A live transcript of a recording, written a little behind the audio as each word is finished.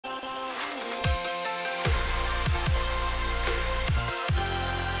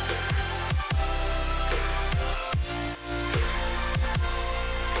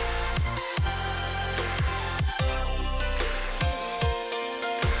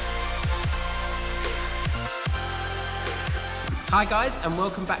Hi guys, and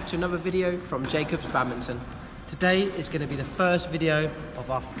welcome back to another video from Jacob's Badminton. Today is going to be the first video of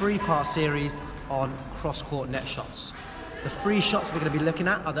our three-part series on cross-court net shots. The three shots we're going to be looking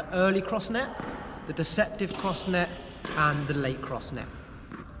at are the early cross net, the deceptive cross net, and the late cross net.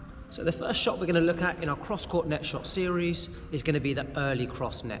 So the first shot we're going to look at in our cross-court net shot series is going to be the early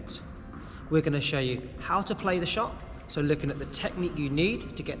cross net. We're going to show you how to play the shot, so looking at the technique you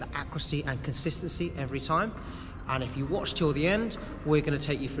need to get the accuracy and consistency every time. And if you watch till the end, we're going to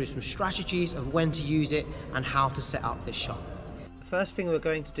take you through some strategies of when to use it and how to set up this shot. The first thing we're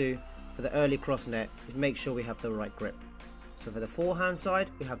going to do for the early cross net is make sure we have the right grip. So for the forehand side,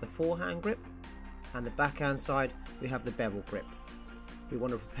 we have the forehand grip, and the backhand side, we have the bevel grip. We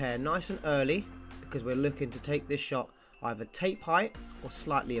want to prepare nice and early because we're looking to take this shot either tape height or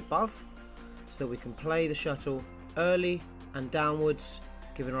slightly above, so that we can play the shuttle early and downwards,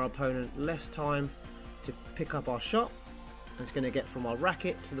 giving our opponent less time to pick up our shot, and it's going to get from our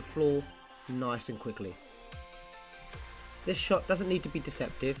racket to the floor nice and quickly. This shot doesn't need to be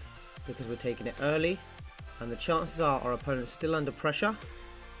deceptive because we're taking it early, and the chances are our opponent's still under pressure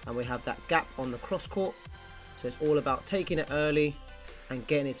and we have that gap on the cross court, so it's all about taking it early and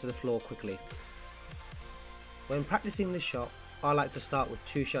getting it to the floor quickly. When practicing this shot, I like to start with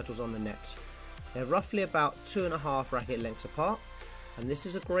two shuttles on the net. They're roughly about 2.5 racket lengths apart, and this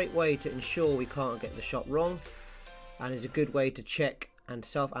is a great way to ensure we can't get the shot wrong, and is a good way to check and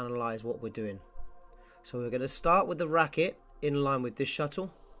self-analyze what we're doing. So we're going to start with the racket in line with this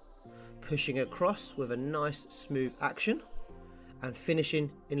shuttle, pushing across with a nice smooth action, and finishing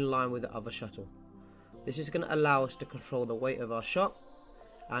in line with the other shuttle. This is going to allow us to control the weight of our shot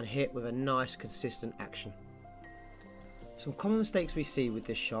and hit with a nice consistent action. Some common mistakes we see with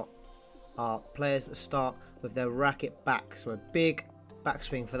this shot are players that start with their racket back, so a big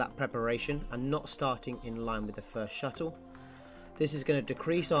backswing for that preparation and not starting in line with the first shuttle. This is going to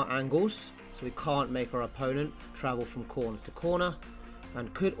decrease our angles, so we can't make our opponent travel from corner to corner,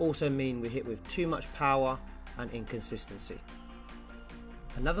 and could also mean we hit with too much power and inconsistency.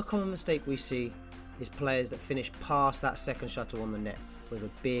 Another common mistake we see is players that finish past that second shuttle on the net with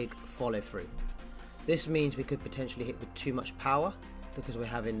a big follow through. This means we could potentially hit with too much power because we're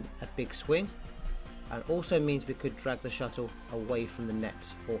having a big swing, and also means we could drag the shuttle away from the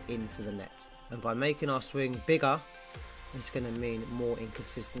net or into the net. And by making our swing bigger, it's going to mean more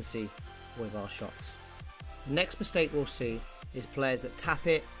inconsistency with our shots. The next mistake we'll see is players that tap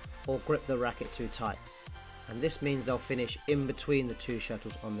it or grip the racket too tight, and this means they'll finish in between the two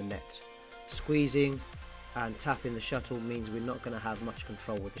shuttles on the net. Squeezing and tapping the shuttle means we're not going to have much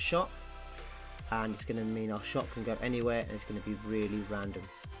control with the shot, and it's going to mean our shot can go anywhere and it's going to be really random.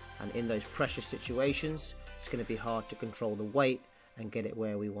 And in those pressure situations, it's going to be hard to control the weight and get it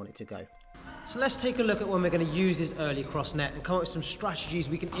where we want it to go. So let's take a look at when we're going to use this early cross net and come up with some strategies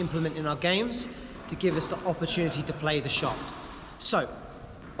we can implement in our games to give us the opportunity to play the shot. So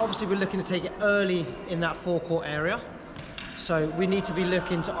obviously we're looking to take it early in that forecourt area. So we need to be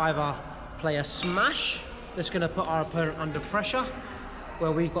looking to either play a smash that's going to put our opponent under pressure,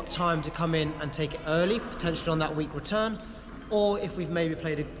 where we've got time to come in and take it early, potentially on that weak return, or if we've maybe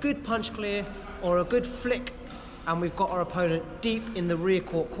played a good punch clear or a good flick and we've got our opponent deep in the rear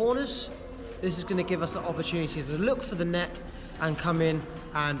court corners, this is going to give us the opportunity to look for the net and come in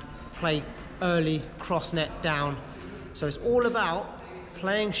and play early cross net down. So it's all about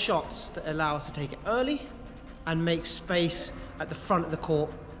playing shots that allow us to take it early and make space at the front of the court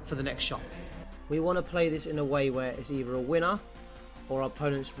for the next shot. We want to play this in a way where it's either a winner or our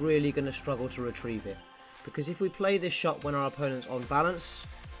opponent's really going to struggle to retrieve it. Because if we play this shot when our opponent's on balance,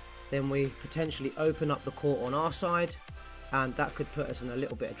 then we potentially open up the court on our side, and that could put us in a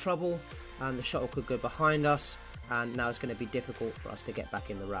little bit of trouble, and the shuttle could go behind us, and now it's going to be difficult for us to get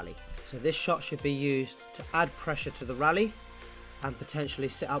back in the rally. So this shot should be used to add pressure to the rally and potentially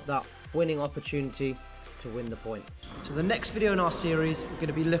set up that winning opportunity to win the point. So the next video in our series, we're going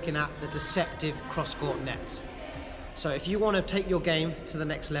to be looking at the deceptive cross-court nets. So if you want to take your game to the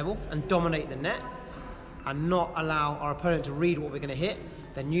next level and dominate the net and not allow our opponent to read what we're going to hit,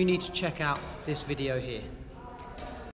 then you need to check out this video here.